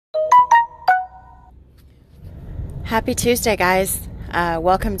Happy Tuesday, guys.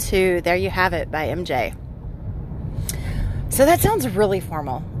 Welcome to There You Have It by MJ. So that sounds really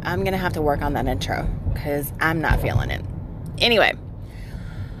formal. I'm going to have to work on that intro because I'm not feeling it. Anyway,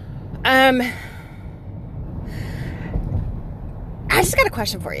 I just got a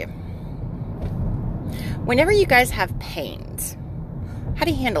question for you. Whenever you guys have pains, how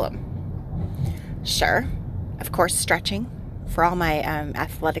do you handle them? Sure, of course, stretching for all my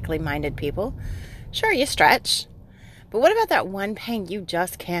athletically minded people. Sure, you stretch. But what about that one pain you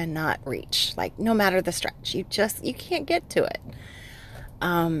just cannot reach? Like, no matter the stretch, you can't get to it.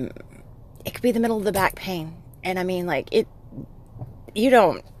 It could be the middle of the back pain. And I mean, like, you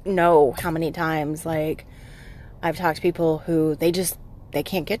don't know how many times, like, I've talked to people who they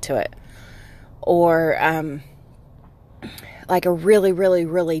can't get to it. Or, like a really, really,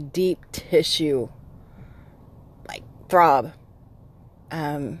 really deep tissue, like, throb.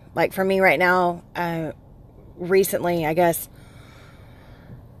 Like for me right now, recently, I guess,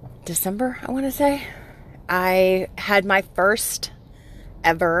 December, I want to say, I had my first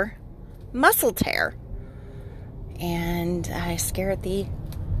ever muscle tear. And I scared the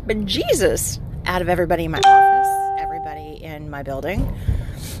bejesus out of everybody in my office, everybody in my building.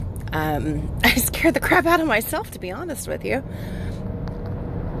 I scared the crap out of myself, to be honest with you.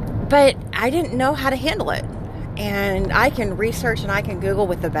 But I didn't know how to handle it. And I can research and I can Google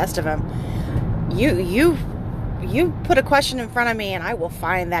with the best of them. You put a question in front of me and I will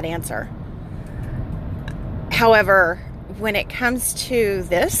find that answer. However, when it comes to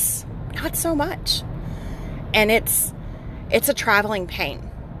this, not so much. And it's a traveling pain.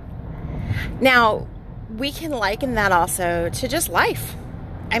 Now, we can liken that also to just life.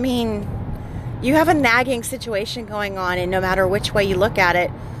 I mean, you have a nagging situation going on, and no matter which way you look at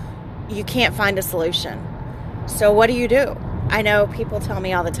it, you can't find a solution. So what do? I know people tell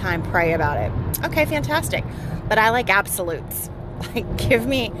me all the time, pray about it. Okay, fantastic. But I like absolutes. Like, give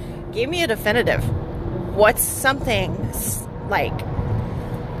me a definitive. What's something like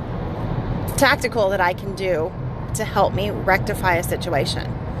tactical that I can do to help me rectify a situation?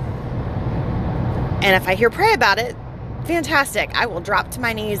 And if I hear pray about it, fantastic. I will drop to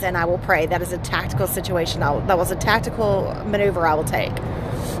my knees and I will pray. That is a tactical situation. That was a tactical maneuver I will take.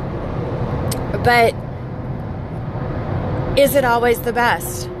 But is it always the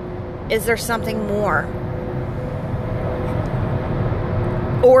best? Is there something more?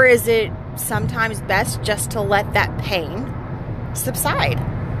 Or is it sometimes best just to let that pain subside?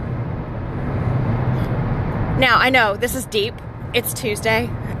 Now, I know this is deep. It's Tuesday.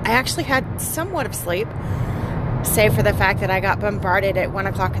 I actually had somewhat of sleep, save for the fact that I got bombarded at 1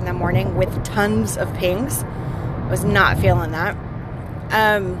 o'clock in the morning with tons of pings. Was not feeling that.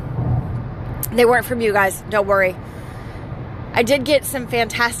 They weren't from you guys. Don't worry. I did get some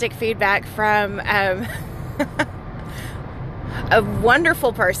fantastic feedback from a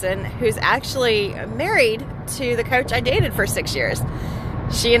wonderful person who's actually married to the coach I dated for 6 years.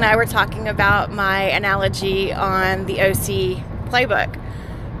 She and I were talking about my analogy on the OC playbook.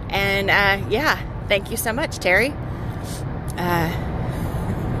 And yeah, thank you so much, Terry.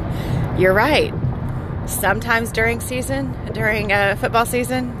 You're right. Sometimes during football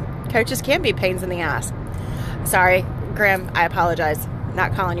season, coaches can be pains in the ass. Sorry, Grim, I apologize.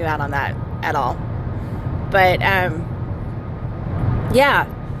 Not calling you out on that at all. But yeah,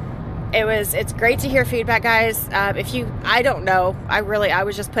 it's great to hear feedback, guys. I don't know. I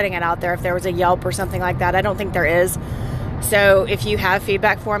was just putting it out there if there was a Yelp or something like that. I don't think there is. So if you have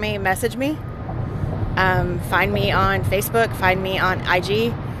feedback for me, message me. Find me on Facebook, find me on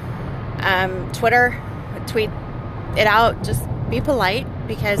IG, Twitter, tweet it out. Just be polite,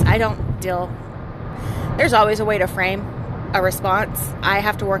 because I don't deal. There's always a way to frame a response. I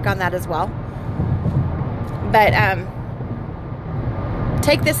have to work on that as well. But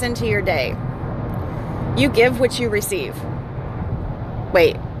take this into your day. You give what you receive.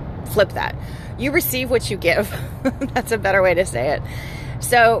 Wait, flip that. You receive what you give. That's a better way to say it.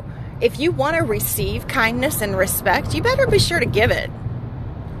 So if you want to receive kindness and respect, you better be sure to give it.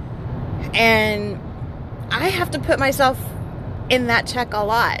 And I have to put myself in that check a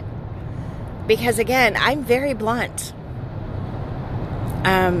lot. Because again, I'm very blunt.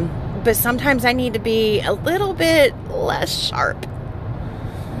 But sometimes I need to be a little bit less sharp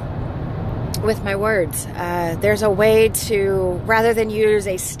with my words. There's a way to, rather than use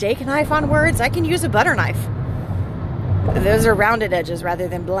a steak knife on words, I can use a butter knife. Those are rounded edges rather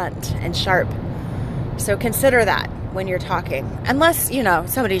than blunt and sharp. So consider that when you're talking. Unless,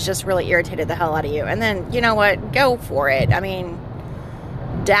 somebody's just really irritated the hell out of you. And then, you know what? Go for it. I mean,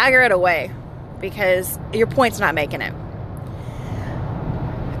 dagger it away, because your point's not making it.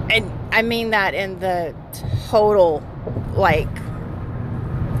 And I mean that in the total, like,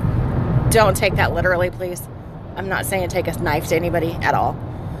 don't take that literally, please. I'm not saying take a knife to anybody at all.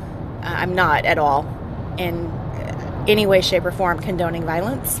 I'm not at all in any way, shape, or form condoning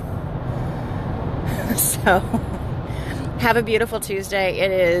violence. So, have a beautiful Tuesday.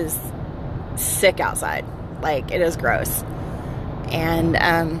 It is sick outside. Like, it is gross. And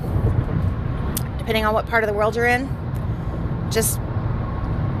depending on what part of the world you're in, just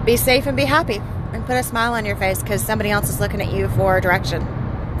be safe and be happy. And put a smile on your face because somebody else is looking at you for direction.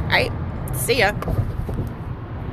 All right? See ya.